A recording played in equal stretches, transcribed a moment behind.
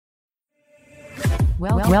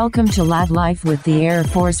Welcome to Lad Life with the Air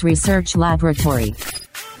Force Research Laboratory.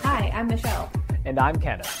 Hi, I'm Michelle. And I'm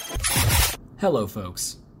Kenneth. Hello,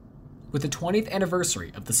 folks. With the 20th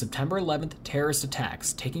anniversary of the September 11th terrorist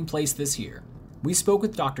attacks taking place this year, we spoke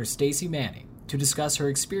with Dr. Stacey Manning to discuss her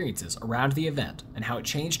experiences around the event and how it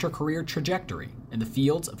changed her career trajectory in the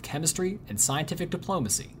fields of chemistry and scientific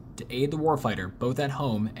diplomacy to aid the warfighter both at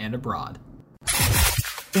home and abroad.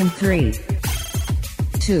 In 3,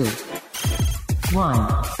 2,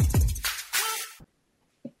 1.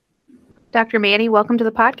 Dr. Manning, welcome to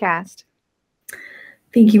the podcast.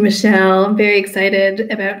 Thank you, Michelle. I'm very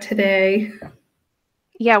excited about today.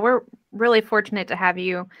 Yeah, we're really fortunate to have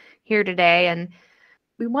you here today. And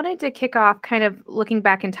we wanted to kick off kind of looking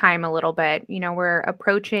back in time a little bit. You know, we're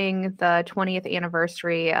approaching the 20th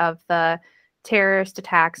anniversary of the terrorist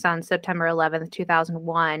attacks on September 11th,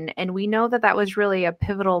 2001. And we know that that was really a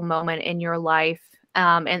pivotal moment in your life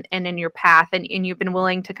and in your path. And you've been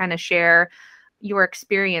willing to kind of share your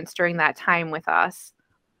experience during that time with us.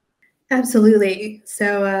 Absolutely.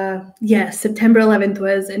 So, yes, September 11th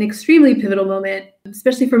was an extremely pivotal moment,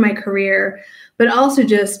 especially for my career, but also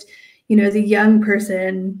just, as a young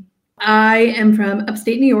person. I am from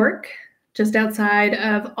upstate New York, just outside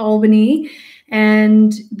of Albany.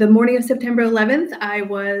 And the morning of September 11th, I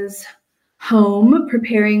was home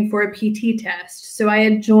preparing for a PT test. So I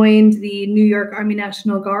had joined the New York Army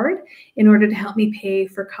National Guard in order to help me pay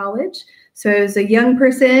for college. So I was a young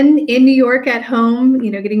person in New York at home,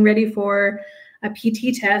 getting ready for a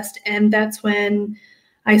PT test. And that's when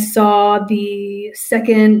I saw the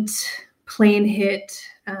second plane hit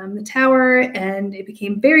the tower, and it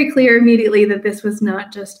became very clear immediately that this was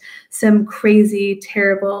not just some crazy,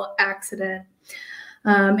 terrible accident.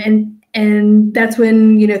 And that's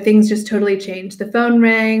when, things just totally changed. The phone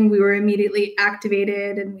rang, we were immediately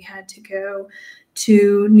activated, and we had to go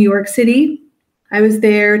to New York City. I was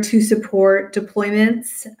there to support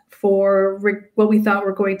deployments for what we thought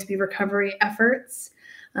were going to be recovery efforts.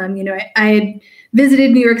 I had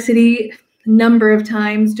visited New York City a number of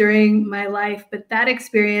times during my life, but that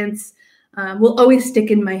experience will always stick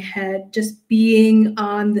in my head, just being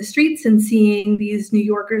on the streets and seeing these New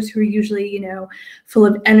Yorkers who are usually, full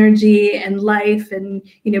of energy and life and,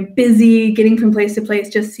 busy, getting from place to place,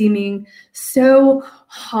 just seeming so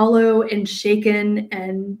hollow and shaken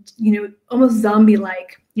and, almost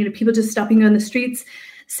zombie-like, people just stopping on the streets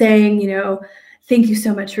saying, thank you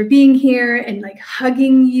so much for being here, and like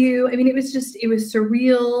hugging you. I mean, it was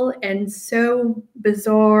surreal and so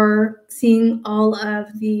bizarre seeing all of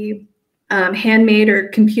the handmade or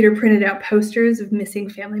computer printed out posters of missing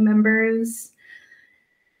family members.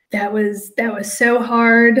 That was so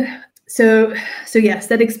hard. So yes,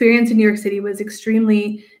 that experience in New York City was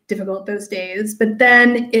extremely difficult those days. But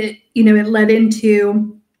then it led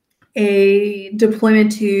into a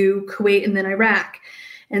deployment to Kuwait and then Iraq.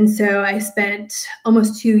 And so I spent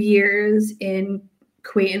almost 2 years in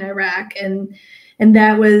Kuwait and Iraq, and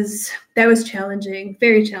that was challenging,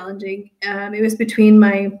 very challenging. It was between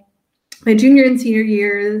my junior and senior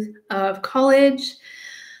years of college,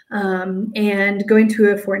 and going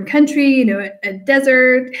to a foreign country, a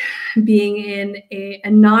desert, being in a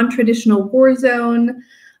non-traditional war zone,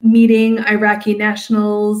 meeting Iraqi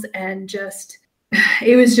nationals, and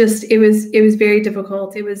it was very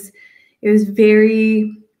difficult. It was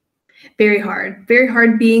very, very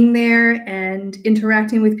hard being there and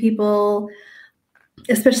interacting with people,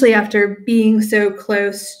 especially after being so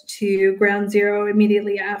close to ground zero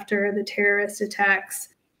immediately after the terrorist attacks.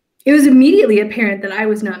 It was immediately apparent that I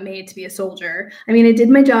was not made to be a soldier. I mean, I did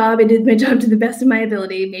my job to the best of my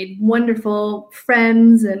ability, made wonderful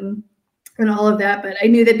friends and all of that, but I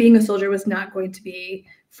knew that being a soldier was not going to be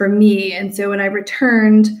for me. And so when I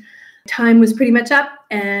returned, time was pretty much up,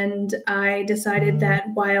 and I decided that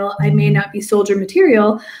while I may not be soldier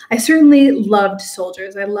material, I certainly loved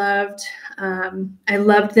soldiers. I loved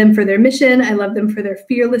them for their mission. I loved them for their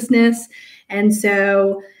fearlessness. And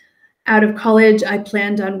so out of college, I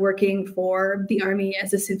planned on working for the Army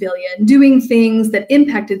as a civilian, doing things that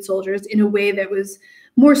impacted soldiers in a way that was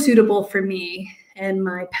more suitable for me and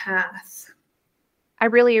my path. I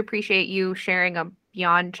really appreciate you sharing a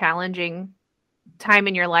beyond challenging time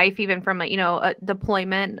in your life, even from a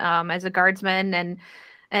deployment as a guardsman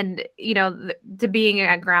and to being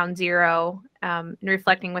at ground zero, and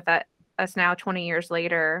reflecting with us now 20 years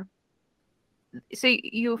later. So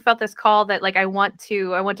you felt this call that I want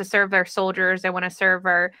to serve our soldiers. I want to serve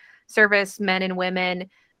our service men and women.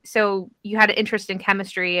 So you had an interest in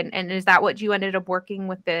chemistry, and is that what you ended up working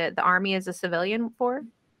with the Army as a civilian for?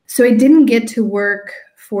 So I didn't get to work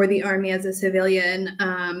for the Army as a civilian.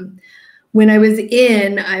 when I was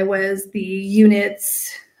I was the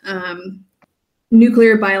unit's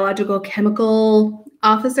nuclear biological chemical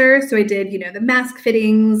officer. So I did, the mask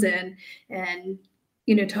fittings and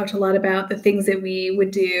talked a lot about the things that we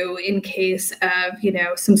would do in case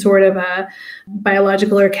of, some sort of a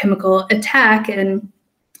biological or chemical attack. And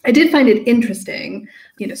I did find it interesting,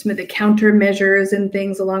 some of the countermeasures and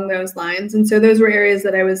things along those lines. And so those were areas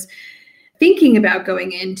that I was thinking about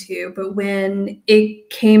going into. But when it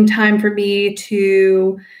came time for me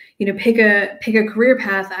to, pick a career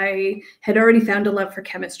path, I had already found a love for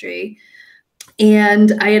chemistry.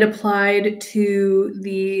 And I had applied to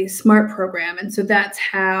the SMART program. And so that's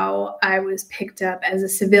how I was picked up as a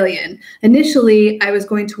civilian. Initially, I was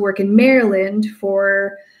going to work in Maryland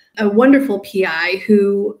for a wonderful PI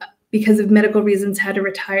who, because of medical reasons, had to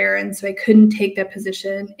retire. And so I couldn't take that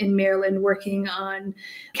position in Maryland working on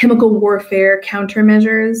chemical warfare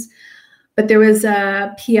countermeasures. But there was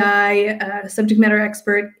a PI, a subject matter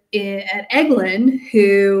expert at Eglin,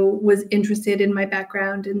 who was interested in my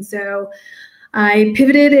background. And so I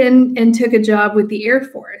pivoted and took a job with the Air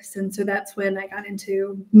Force. And so that's when I got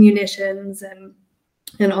into munitions and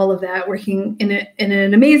all of that, working in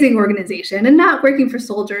an amazing organization and not working for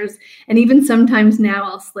soldiers. And even sometimes now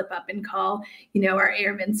I'll slip up and call, our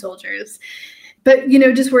airmen soldiers, but,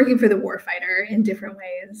 just working for the warfighter in different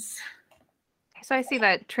ways. So I see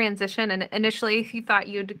that transition. And initially you thought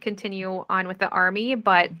you'd continue on with the Army,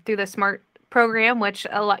 but through the SMART program, which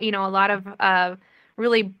a lot of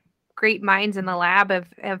really great minds in the lab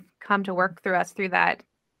have come to work through that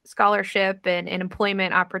scholarship and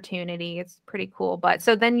employment opportunity. It's pretty cool. But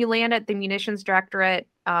so then you land at the Munitions Directorate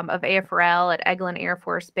of AFRL at Eglin Air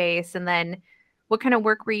Force Base. And then what kind of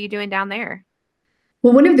work were you doing down there?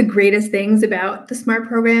 Well, one of the greatest things about the SMART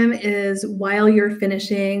program is while you're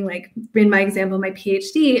finishing, like in my example, my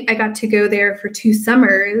PhD, I got to go there for 2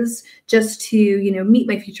 summers just to, meet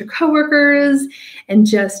my future coworkers and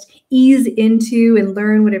just ease into and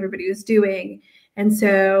learn what everybody was doing. And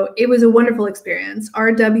so it was a wonderful experience.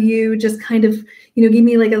 RW just kind of, gave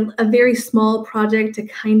me like a very small project to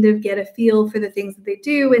kind of get a feel for the things that they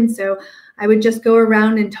do. And so I would just go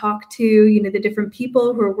around and talk to, the different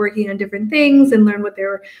people who are working on different things and learn what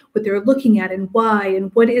they're looking at and why,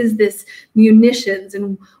 and what is this munitions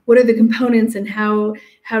and what are the components and how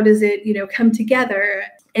does it, come together.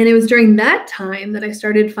 And it was during that time that I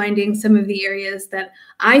started finding some of the areas that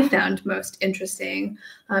I found most interesting,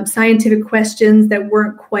 scientific questions that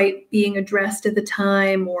weren't quite being addressed at the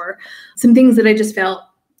time, or some things that I just felt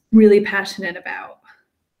really passionate about.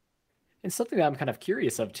 And something that I'm kind of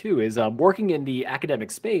curious of too is working in the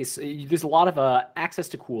academic space, there's a lot of access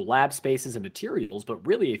to cool lab spaces and materials, but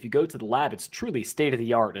really if you go to the lab, it's truly state of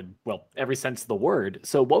the art in, well, every sense of the word.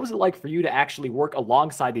 So what was it like for you to actually work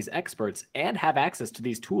alongside these experts and have access to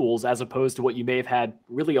these tools as opposed to what you may have had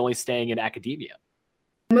really only staying in academia?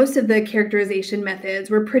 Most of the characterization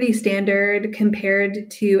methods were pretty standard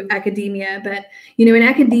compared to academia, but in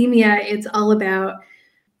academia, it's all about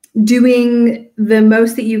doing the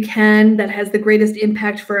most that you can that has the greatest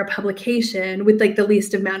impact for a publication with like the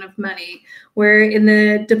least amount of money. Where in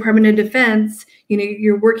the Department of Defense,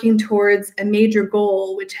 you're working towards a major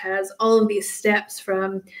goal, which has all of these steps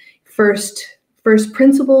from first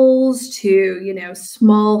principles to,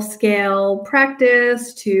 small scale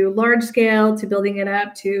practice to large scale to building it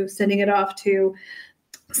up to sending it off to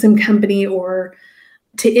some company or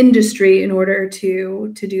to industry in order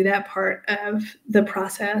to do that part of the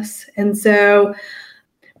process. And so,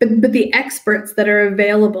 but the experts that are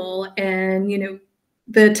available and,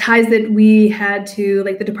 the ties that we had to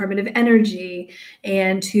like the Department of Energy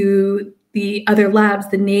and to the other labs,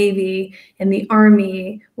 the Navy and the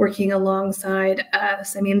Army working alongside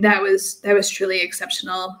us. I mean, that was truly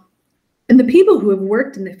exceptional. And the people who have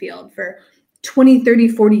worked in the field for 20, 30,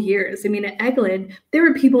 40 years. I mean, at Eglin, there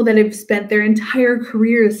were people that have spent their entire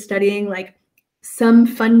careers studying like some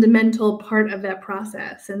fundamental part of that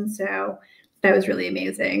process. And so that was really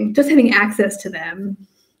amazing, just having access to them.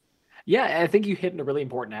 Yeah, I think you hit on a really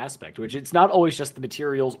important aspect, which it's not always just the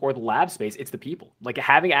materials or the lab space, it's the people. Like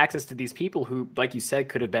having access to these people who, like you said,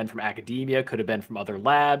 could have been from academia, could have been from other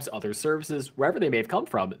labs, other services, wherever they may have come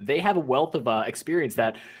from. They have a wealth of experience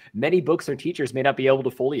that many books or teachers may not be able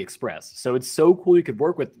to fully express. So it's so cool you could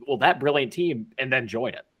work with, that brilliant team and then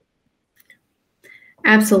join it.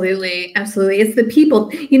 Absolutely. Absolutely. It's the people,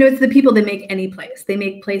 it's the people that make any place. They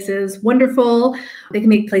make places wonderful. They can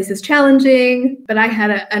make places challenging, but I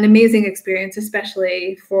had an amazing experience,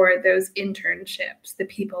 especially for those internships. The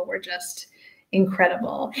people were just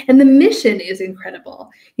incredible. And the mission is incredible.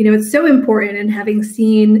 It's so important, and having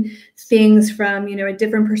seen things from, a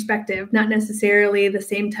different perspective, not necessarily the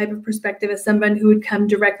same type of perspective as someone who would come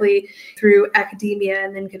directly through academia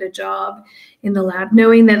and then get a job in the lab,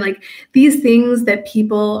 knowing that like these things that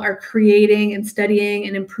people are creating and studying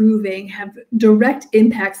and improving have direct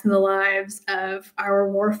impacts in the lives of our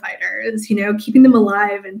warfighters, keeping them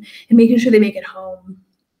alive and making sure they make it home.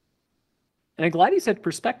 And I'm glad you said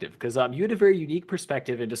perspective, because you had a very unique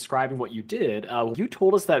perspective in describing what you did. You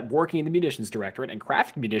told us that working in the munitions directorate and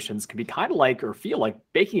crafting munitions can be kind of like, or feel like,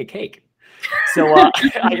 baking a cake. So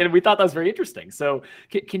and we thought that was very interesting. So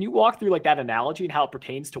can you walk through like that analogy and how it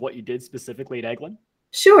pertains to what you did specifically at Eglin?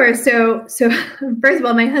 Sure. So first of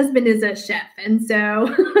all, my husband is a chef. And so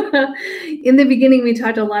in the beginning, we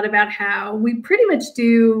talked a lot about how we pretty much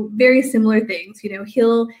do very similar things.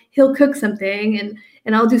 He'll cook something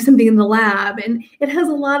and I'll do something in the lab, and it has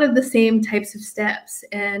a lot of the same types of steps.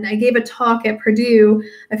 And I gave a talk at Purdue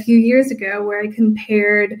a few years ago where I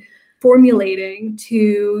compared formulating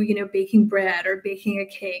to, baking bread or baking a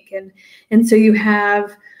cake. And so you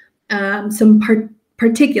have some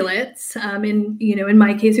particulates, in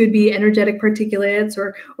my case, it would be energetic particulates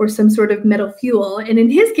or some sort of metal fuel. And in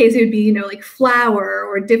his case, it would be, like flour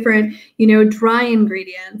or different, dry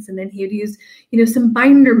ingredients. And then he would use, some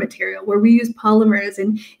binder material where we use polymers,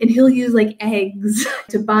 and he'll use like eggs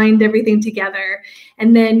to bind everything together.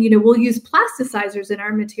 And then, we'll use plasticizers in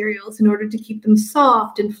our materials in order to keep them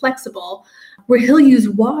soft and flexible, where he'll use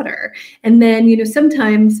water. And then,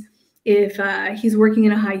 sometimes if he's working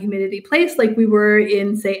in a high humidity place, like we were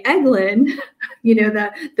in, say, Eglin,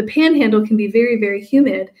 the panhandle can be very, very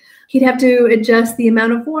humid. He'd have to adjust the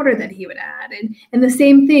amount of water that he would add. And the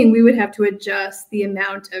same thing, we would have to adjust the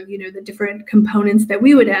amount of, the different components that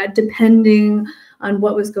we would add depending on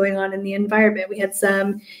what was going on in the environment. We had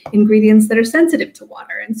some ingredients that are sensitive to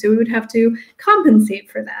water, and so we would have to compensate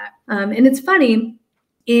for that. And it's funny,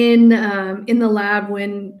 in the lab,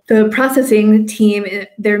 when the processing team,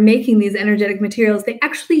 they're making these energetic materials, they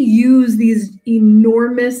actually use these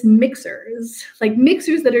enormous mixers, like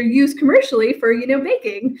mixers that are used commercially for,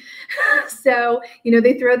 baking. So,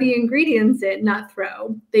 they throw the ingredients in,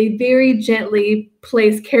 they very gently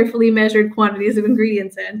place carefully measured quantities of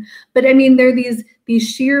ingredients in. But they're these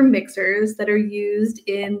shear mixers that are used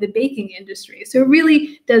in the baking industry. So it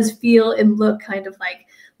really does feel and look kind of like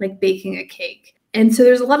baking a cake. And so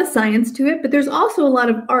there's a lot of science to it, but there's also a lot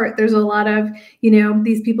of art. There's a lot of,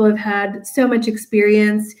 these people have had so much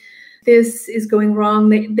experience. This is going wrong.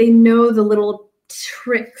 They know the little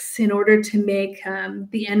tricks in order to make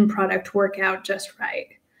the end product work out just right.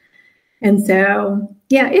 And so,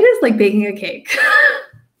 yeah, it is like baking a cake.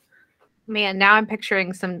 Man, now I'm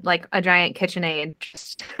picturing like a giant KitchenAid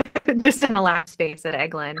just in a lab space at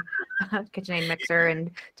Eglin, KitchenAid mixer,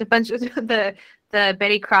 and a bunch of the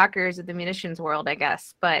Betty Crockers of the munitions world, I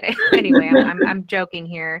guess. But anyway, I'm joking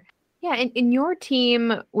here. Yeah, and your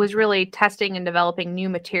team was really testing and developing new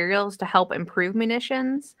materials to help improve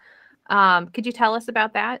munitions. Could you tell us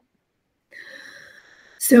about that?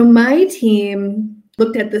 So my team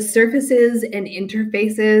looked at the surfaces and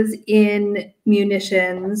interfaces in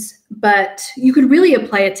munitions, but you could really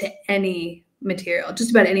apply it to any material, just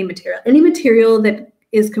about any material that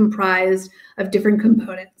is comprised of different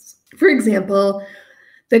components. For example,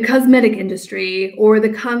 the cosmetic industry or the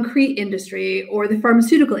concrete industry or the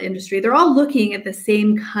pharmaceutical industry, they're all looking at the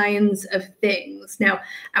same kinds of things. Now,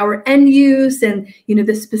 our end use and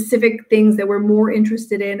the specific things that we're more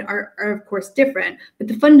interested in are of course different, but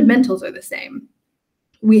the fundamentals are the same.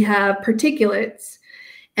 We have particulates,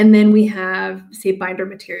 and then we have, say, binder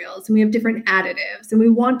materials, and we have different additives, and we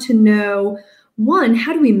want to know, one,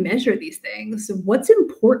 how do we measure these things? What's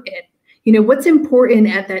important? What's important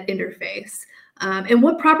at that interface? And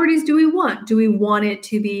what properties do we want? Do we want it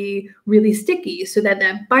to be really sticky so that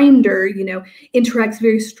that binder, interacts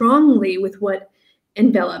very strongly with what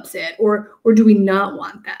envelops it? Or do we not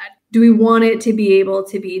want that? Do we want it to be able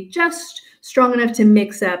to be just strong enough to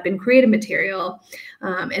mix up and create a material?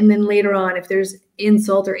 And then later on, if there's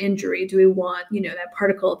insult or injury, do we want, that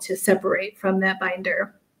particle to separate from that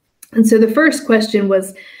binder? And so the first question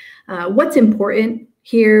was, what's important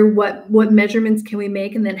here? What measurements can we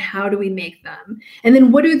make? And then how do we make them? And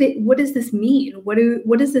then what does this mean? What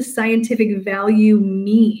does this scientific value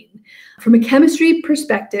mean from a chemistry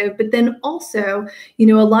perspective? But then also, a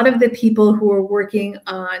lot of the people who are working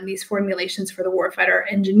on these formulations for the warfighter are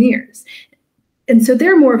engineers. And so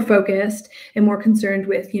they're more focused and more concerned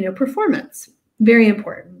with, performance. Very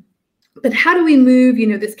important. But how do we move,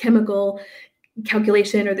 this chemical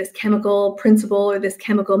calculation or this chemical principle or this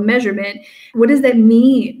chemical measurement. What does that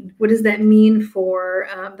mean? What does that mean for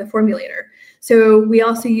the formulator? So we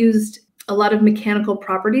also used a lot of mechanical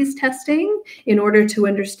properties testing in order to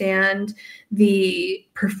understand the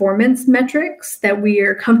performance metrics that we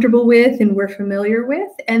are comfortable with and we're familiar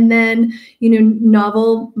with. And then,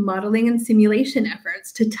 novel modeling and simulation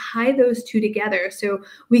efforts to tie those two together so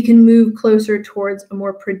we can move closer towards a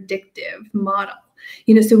more predictive model.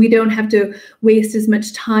 So we don't have to waste as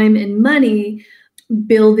much time and money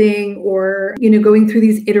building or, going through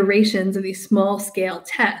these iterations of these small scale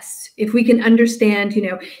tests. If we can understand,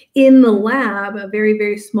 in the lab, a very,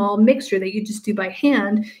 very small mixture that you just do by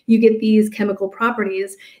hand, you get these chemical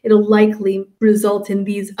properties, it'll likely result in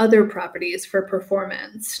these other properties for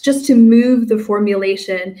performance, just to move the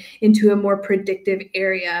formulation into a more predictive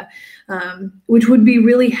area, which would be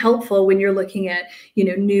really helpful when you're looking at,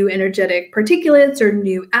 new energetic particulates or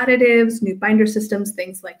new additives, new binder systems,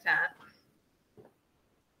 things like that.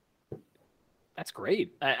 That's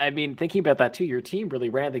great. I mean, thinking about that too, your team really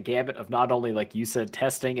ran the gamut of not only, like you said,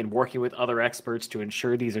 testing and working with other experts to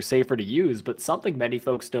ensure these are safer to use, but something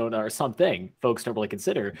folks don't really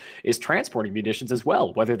consider is transporting munitions as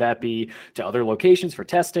well, whether that be to other locations for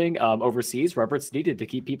testing overseas, wherever it's needed to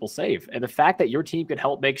keep people safe. And the fact that your team can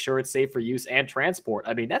help make sure it's safe for use and transport,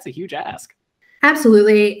 I mean, that's a huge ask.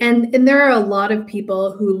 Absolutely. And there are a lot of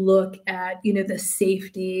people who look at, the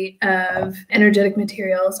safety of energetic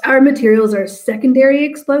materials. Our materials are secondary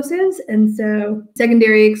explosives. And so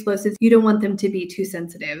secondary explosives, you don't want them to be too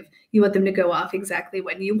sensitive. You want them to go off exactly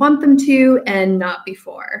when you want them to and not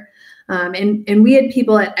before. And we had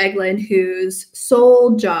people at Eglin whose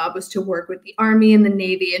sole job was to work with the Army and the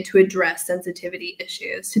Navy and to address sensitivity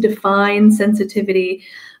issues, to define sensitivity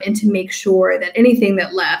and to make sure that anything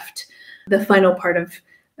that left the final part of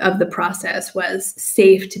the process was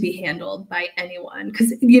safe to be handled by anyone.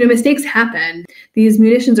 Because, mistakes happen. These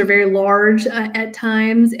munitions are very large at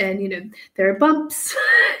times, and, there are bumps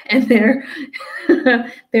and there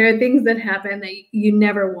are things that happen that you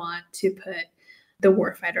never want to put the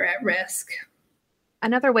warfighter at risk.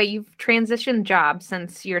 Another way, you've transitioned jobs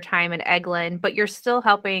since your time at Eglin, but you're still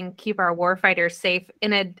helping keep our warfighters safe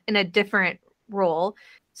in a different role.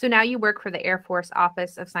 So now you work for the Air Force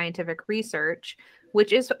Office of Scientific Research,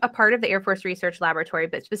 which is a part of the Air Force Research Laboratory,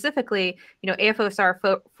 but specifically,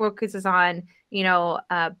 AFOSR focuses on,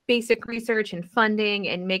 basic research and funding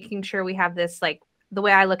and making sure we have this, like, the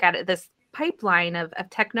way I look at it, this pipeline of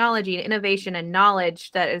technology and innovation and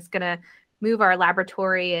knowledge that is going to move our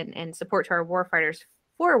laboratory and support to our warfighters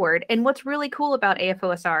forward. And what's really cool about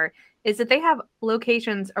AFOSR is that they have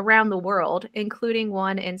locations around the world, including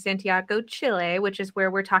one in Santiago, Chile, which is where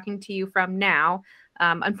we're talking to you from now.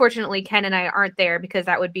 Unfortunately, Ken and I aren't there because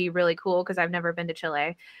that would be really cool because I've never been to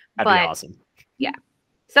Chile. That'd be awesome. Yeah.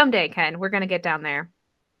 Someday, Ken, we're going to get down there.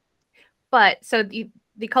 But so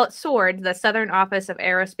they call it SWORD, the Southern Office of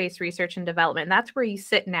Aerospace Research and Development. And that's where you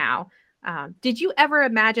sit now. Did you ever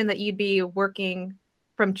imagine that you'd be working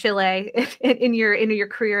from Chile in your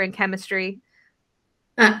career in chemistry?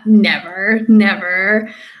 Never.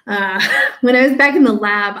 When I was back in the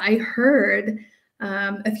lab, I heard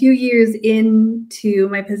a few years into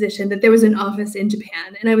my position that there was an office in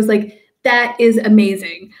Japan. And I was like, that is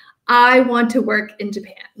amazing. I want to work in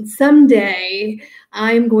Japan. Someday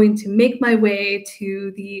I'm going to make my way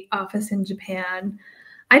to the office in Japan.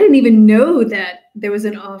 I didn't even know that there was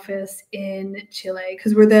an office in Chile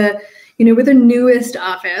because we're the newest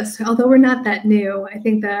office, although we're not that new. I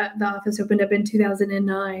think that the office opened up in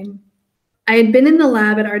 2009. I had been in the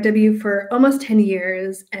lab at RW for almost 10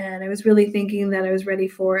 years, and I was really thinking that I was ready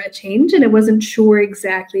for a change, and I wasn't sure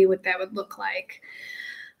exactly what that would look like.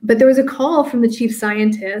 But there was a call from the chief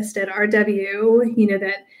scientist at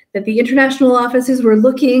RW, that the international offices were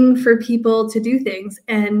looking for people to do things.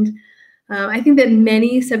 And I think that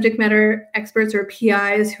many subject matter experts or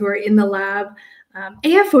PIs who are in the lab,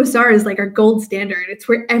 AFOSR is like our gold standard. It's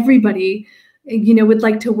where everybody, would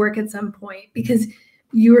like to work at some point because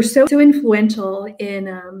you are so influential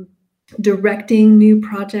in directing new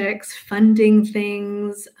projects, funding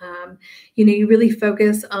things. You really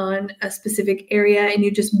focus on a specific area and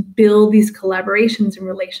you just build these collaborations and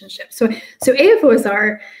relationships. So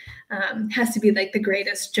AFOSR has to be like the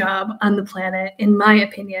greatest job on the planet, in my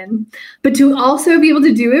opinion. But to also be able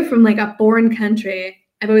to do it from like a foreign country,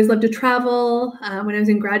 I've always loved to travel. When I was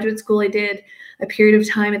in graduate school, I did a period of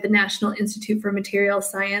time at the National Institute for Material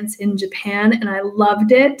Science in Japan, and I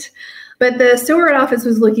loved it. But the SWORD office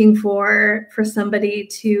was looking for somebody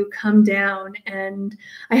to come down, and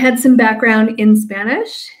I had some background in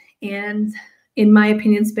Spanish, and in my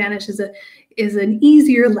opinion, Spanish is is an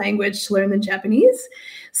easier language to learn than Japanese.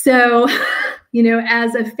 So,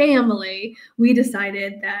 as a family, we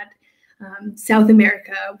decided that South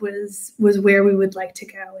America was where we would like to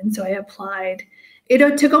go. And so I applied.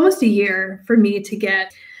 It took almost a year for me to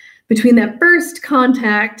get between that first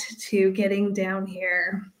contact to getting down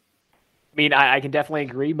here. I mean, I can definitely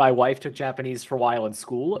agree. My wife took Japanese for a while in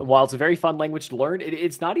school. And while it's a very fun language to learn,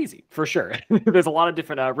 it's not easy, for sure. There's a lot of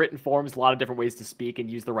different written forms, a lot of different ways to speak and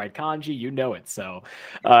use the right kanji. You know it. So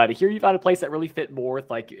to hear you found a place that really fit more with,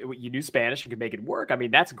 like, you knew Spanish and could make it work, I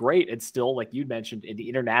mean, that's great. It's still, like you mentioned, in the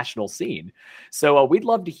international scene. So we'd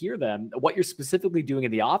love to hear what you're specifically doing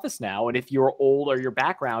in the office now, and if your your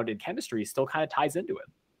background in chemistry still kind of ties into it.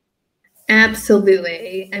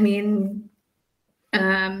 Absolutely. I mean,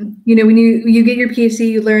 when you get your PhD,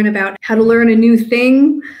 you learn about how to learn a new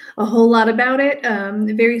thing, a whole lot about it,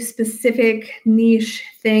 a very specific niche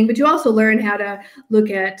thing, but you also learn how to look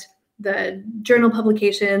at the journal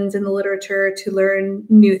publications and the literature to learn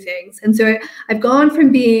new things. And so I've gone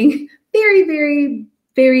from being very, very,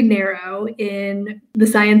 very narrow in the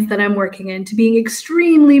science that I'm working in to being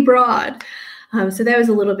extremely broad. So that was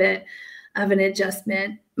a little bit of an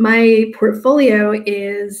adjustment. My portfolio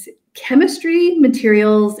is chemistry,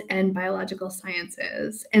 materials, and biological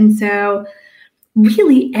sciences. And so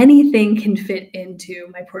really anything can fit into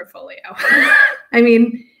my portfolio. I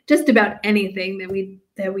mean, just about anything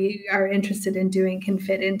that we are interested in doing can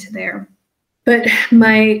fit into there. But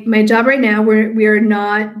my job right now, we are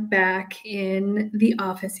not back in the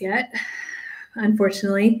office yet,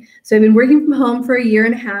 unfortunately. So I've been working from home for a year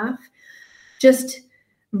and a half, just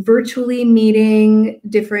virtually meeting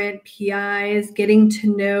different PIs, getting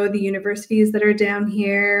to know the universities that are down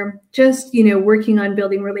here, just, working on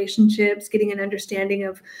building relationships, getting an understanding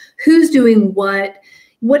of who's doing what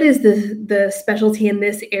is the specialty in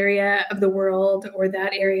this area of the world or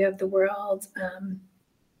that area of the world,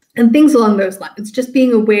 and things along those lines. Just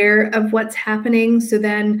being aware of what's happening so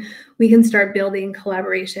then we can start building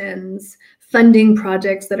collaborations, funding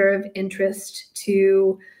projects that are of interest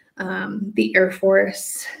to the Air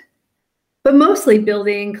Force, but mostly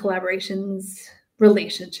building collaborations,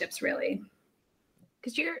 relationships, really.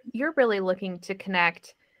 Because you're really looking to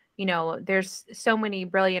connect. There's so many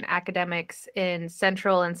brilliant academics in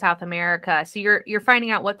Central and South America. So you're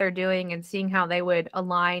finding out what they're doing and seeing how they would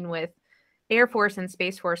align with Air Force and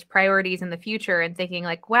Space Force priorities in the future, and thinking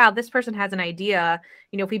like, wow, this person has an idea.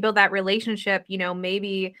 If we build that relationship,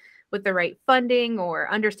 maybe with the right funding or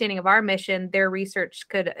understanding of our mission, their research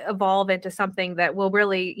could evolve into something that will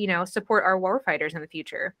really, support our warfighters in the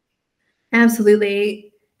future.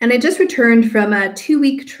 Absolutely. And I just returned from a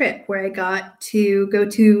 2-week trip where I got to go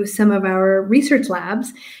to some of our research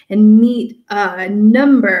labs and meet a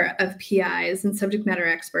number of PIs and subject matter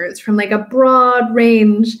experts from like a broad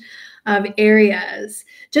range of areas,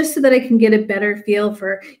 just so that I can get a better feel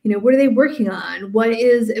for, what are they working on? What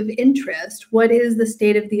is of interest? What is the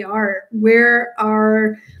state of the art? Where's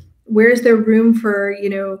there room for,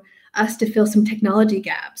 us to fill some technology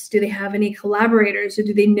gaps? Do they have any collaborators, or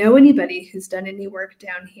do they know anybody who's done any work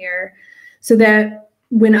down here? So that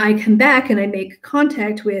when I come back and I make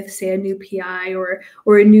contact with, say, a new PI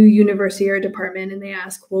or a new university or department, and they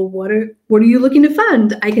ask, well, what are you looking to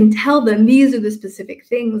fund? I can tell them these are the specific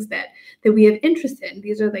things that we have interest in.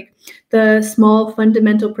 These are like the small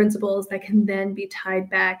fundamental principles that can then be tied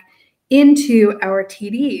back into our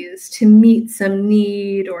TDs to meet some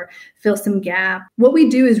need or fill some gap. What we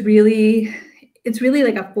do is it's really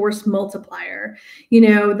like a force multiplier.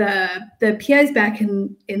 The PIs back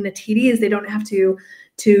in the TDs, they don't have to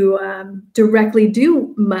directly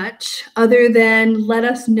do much other than let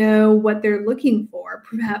us know what they're looking for,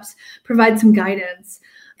 perhaps provide some guidance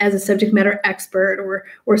as a subject matter expert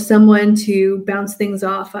or someone to bounce things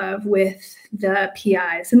off of with the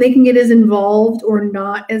PIs. And they can get as involved or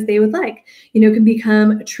not as they would like. It can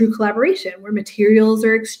become a true collaboration where materials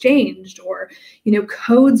are exchanged or,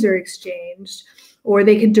 codes are exchanged, or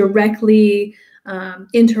they could directly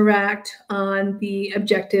interact on the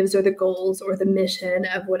objectives or the goals or the mission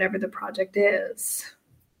of whatever the project is.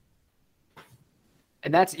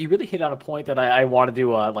 And you really hit on a point that I wanted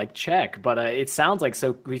to check, but it sounds like,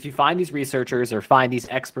 so if you find these researchers or find these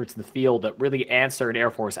experts in the field that really answer an Air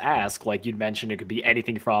Force ask, like you'd mentioned, it could be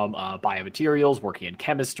anything from biomaterials, working in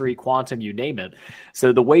chemistry, quantum, you name it.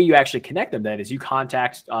 So the way you actually connect them then is you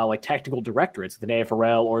contact technical directorates, the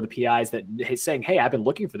AFRL or the PIs that saying, hey, I've been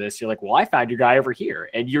looking for this. You're like, well, I found your guy over here.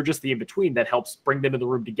 And you're just the in-between that helps bring them in the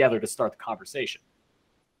room together to start the conversation.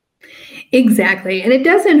 Exactly. And it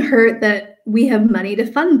doesn't hurt that we have money to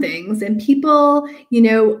fund things, and people,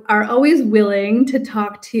 are always willing to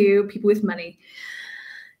talk to people with money.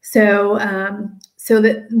 So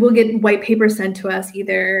that we'll get white papers sent to us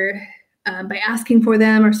either by asking for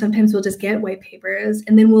them, or sometimes we'll just get white papers,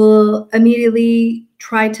 and then we'll immediately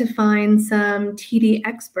try to find some TD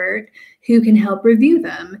expert who can help review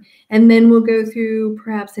them. And then we'll go through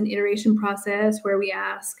perhaps an iteration process where we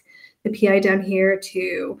ask the PI down here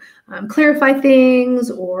to clarify things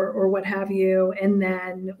or what have you. And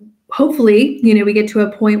then hopefully, we get to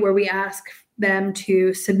a point where we ask them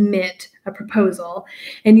to submit a proposal.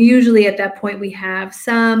 And usually at that point, we have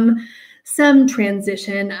some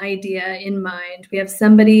transition idea in mind. We have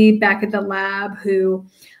somebody back at the lab who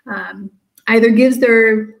either gives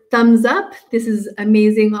their thumbs up, this is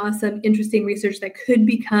amazing, awesome, interesting research that could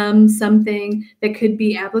become something that could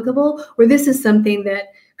be applicable, or this is something that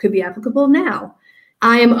could be applicable now.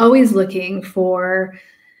 I am always looking for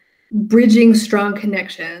bridging strong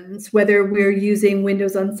connections, whether we're using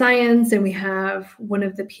Windows on Science and we have one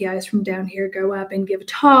of the PIs from down here go up and give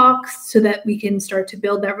talks so that we can start to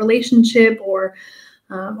build that relationship, or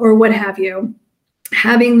what have you.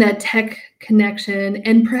 Having that tech connection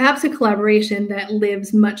and perhaps a collaboration that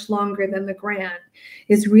lives much longer than the grant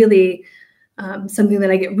is really something that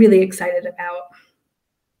I get really excited about.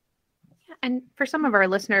 And for some of our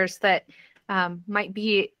listeners that might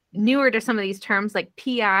be newer to some of these terms, like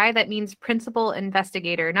PI, that means principal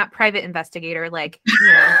investigator, not private investigator, like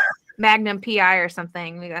Magnum PI or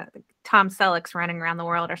something. We got Tom Selleck's running around the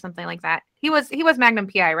world or something like that. He was Magnum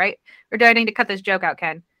PI, right? Or do I need to cut this joke out,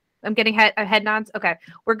 Ken? I'm getting head nods. Okay,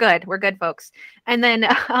 we're good, folks. And then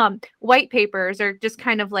white papers are just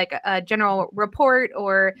kind of like a general report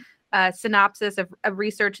or a synopsis of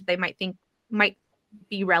research that they might think might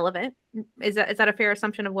be relevant. Is that a fair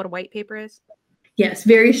assumption of what a white paper is? Yes,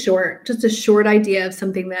 very short, just a short idea of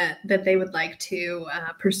something that they would like to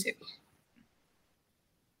pursue.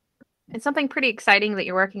 And something pretty exciting that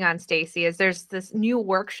you're working on, Stacy, is there's this new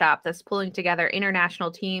workshop that's pulling together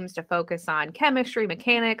international teams to focus on chemistry,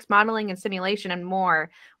 mechanics, modeling, and simulation, and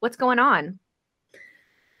more. What's going on?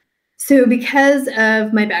 So because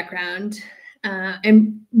of my background,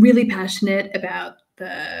 I'm really passionate about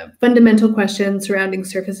the fundamental questions surrounding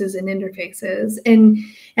surfaces and interfaces.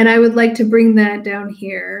 And I would like to bring that down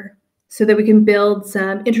here so that we can build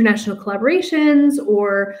some international collaborations,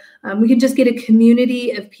 or we can just get a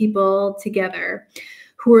community of people together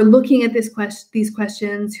who are looking at these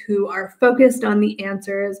questions, who are focused on the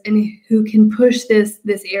answers, and who can push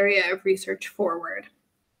this area of research forward.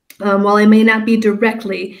 While I may not be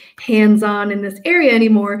directly hands-on in this area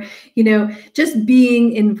anymore, just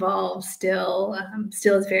being involved still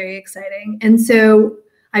is very exciting. And so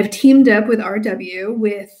I've teamed up with RW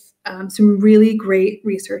with some really great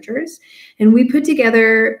researchers, and we put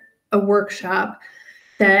together a workshop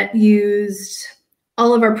that used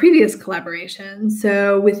all of our previous collaborations.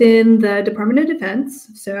 So within the Department of Defense,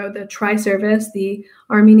 so the Tri-Service, the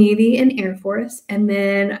Army, Navy, and Air Force, and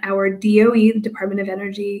then our DOE, the Department of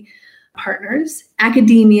Energy partners,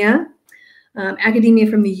 academia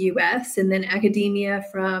from the US, and then academia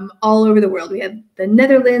from all over the world. We had the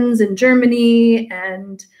Netherlands and Germany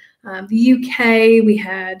and the UK. We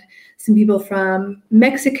had some people from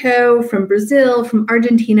Mexico, from Brazil, from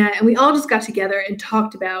Argentina, and we all just got together and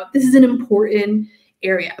talked about, this is an important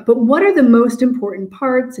area, but what are the most important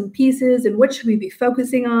parts and pieces, and what should we be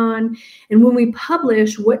focusing on? And when we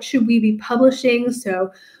publish, what should we be publishing?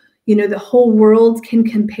 So, the whole world can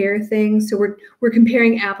compare things. So we're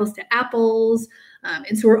comparing apples to apples.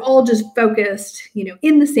 And so we're all just focused,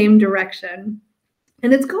 in the same direction.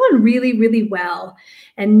 And it's going really, really well.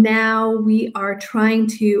 And now we are trying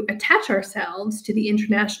to attach ourselves to the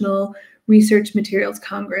International Research Materials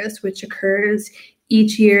Congress, which occurs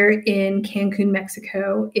each year in Cancun,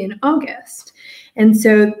 Mexico in August. And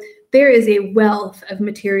so there is a wealth of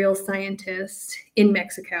materials scientists in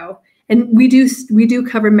Mexico. And we do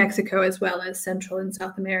cover Mexico as well as Central and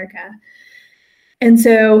South America. And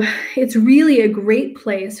so it's really a great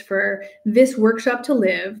place for this workshop to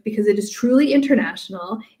live because it is truly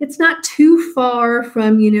international. It's not too far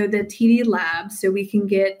from, the TD lab, so we can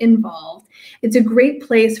get involved. It's a great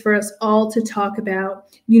place for us all to talk about,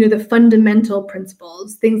 the fundamental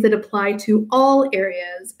principles, things that apply to all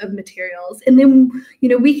areas of materials. And then,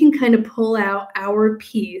 we can kind of pull out our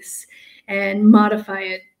piece and modify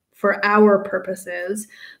it for our purposes.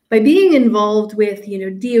 By being involved with,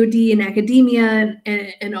 DOD and academia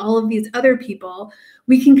and all of these other people,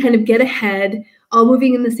 we can kind of get ahead, all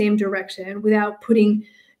moving in the same direction without putting,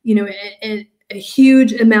 a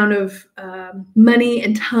huge amount of money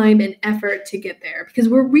and time and effort to get there, because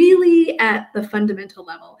we're really at the fundamental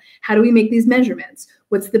level. How do we make these measurements?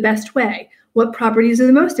 What's the best way? What properties are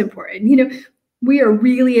the most important? we are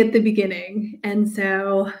really at the beginning. And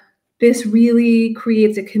so this really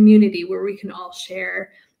creates a community where we can all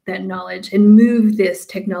share that knowledge and move this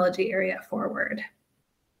technology area forward.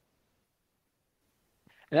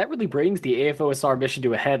 And that really brings the AFOSR mission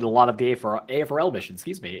to a head in a lot of the AFRL mission,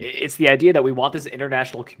 It's the idea that we want this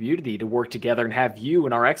international community to work together and have you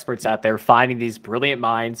and our experts out there finding these brilliant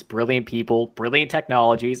minds, brilliant people, brilliant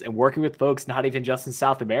technologies, and working with folks not even just in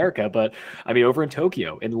South America, but I mean, over in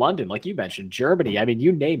Tokyo, in London, like you mentioned, Germany, I mean,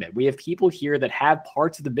 you name it. We have people here that have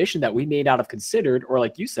parts of the mission that we may not have considered, or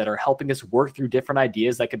like you said, are helping us work through different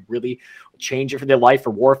ideas that could really change it for their life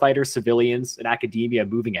for warfighters, civilians, and academia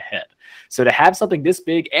moving ahead. So to have something this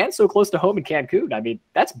big and so close to home in Cancun, I mean,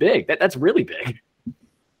 that's big. That's really big.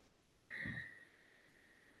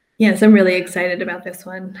 Yes, I'm really excited about this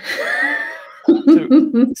one.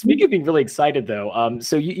 So, speaking of being really excited, though,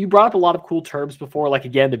 so you brought up a lot of cool terms before, like,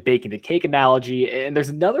 again, the baking the cake analogy. And there's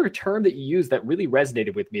another term that you used that really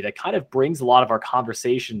resonated with me that kind of brings a lot of our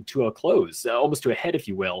conversation to a close, almost to a head, if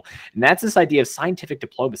you will. And that's this idea of scientific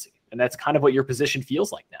diplomacy. And that's kind of what your position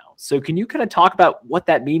feels like now. So can you kind of talk about what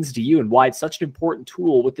that means to you and why it's such an important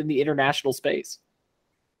tool within the international space?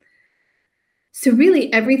 So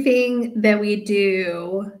really everything that we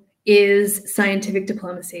do is scientific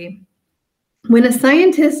diplomacy. When a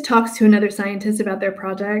scientist talks to another scientist about their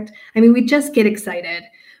project, I mean, we just get excited.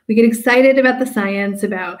 We get excited about the science,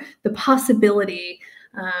 about the possibility.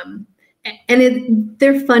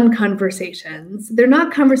 They're fun conversations. They're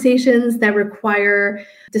not conversations that require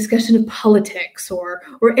discussion of politics or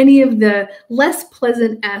any of the less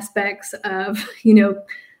pleasant aspects of,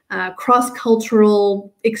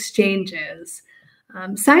 cross-cultural exchanges.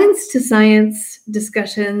 Science to science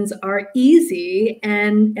discussions are easy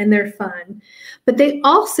and they're fun, but they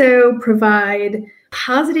also provide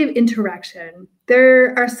positive interaction.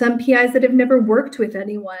 There are some PIs that have never worked with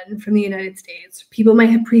anyone from the United States. People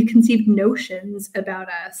might have preconceived notions about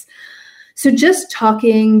us. So just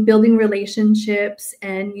talking, building relationships,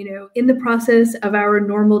 and, in the process of our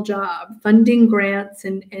normal job, funding grants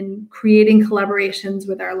and creating collaborations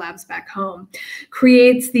with our labs back home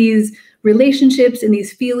creates these relationships and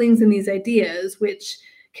these feelings and these ideas, which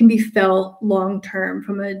can be felt long-term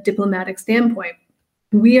from a diplomatic standpoint.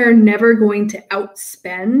 We are never going to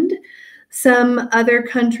outspend some other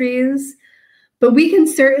countries, but we can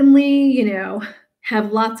certainly,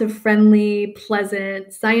 have lots of friendly,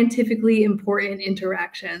 pleasant, scientifically important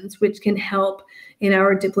interactions, which can help in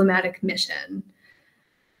our diplomatic mission.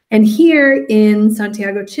 And here in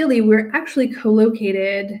Santiago, Chile, we're actually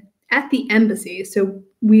co-located at the embassy. So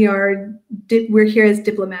we're here as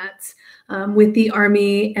diplomats with the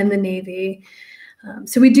Army and the Navy.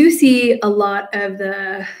 So we do see a lot of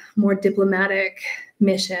the more diplomatic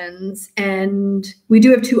missions, and we do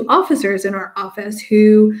have 2 officers in our office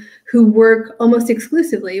who work almost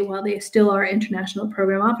exclusively, while they still are international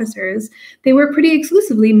program officers, they work pretty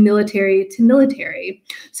exclusively military to military,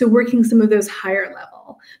 so working some of those higher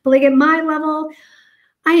level. But like at my level,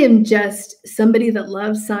 I am just somebody that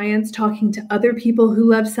loves science, talking to other people who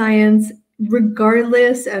love science,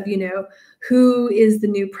 regardless of, who is the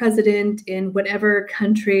new president in whatever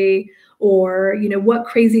country, or, what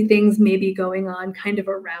crazy things may be going on kind of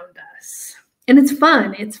around us. And it's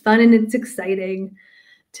fun. It's fun and it's exciting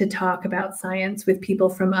to talk about science with people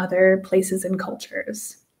from other places and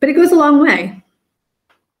cultures. But it goes a long way.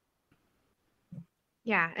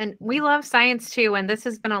 Yeah, and we love science too, and this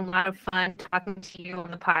has been a lot of fun talking to you on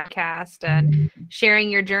the podcast and sharing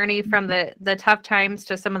your journey from the tough times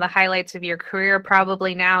to some of the highlights of your career.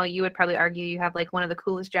 Probably now you would probably argue you have like one of the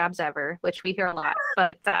coolest jobs ever, which we hear a lot.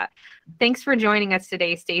 But thanks for joining us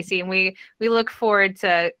today, Stacy, and we look forward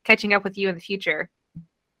to catching up with you in the future.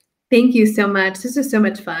 Thank you so much. This was so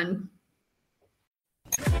much fun.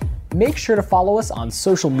 Make sure to follow us on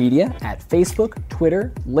social media at Facebook,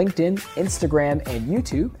 Twitter, LinkedIn, Instagram, and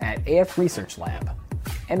YouTube at AF Research Lab.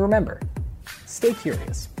 And remember, stay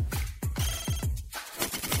curious.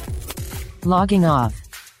 Logging off.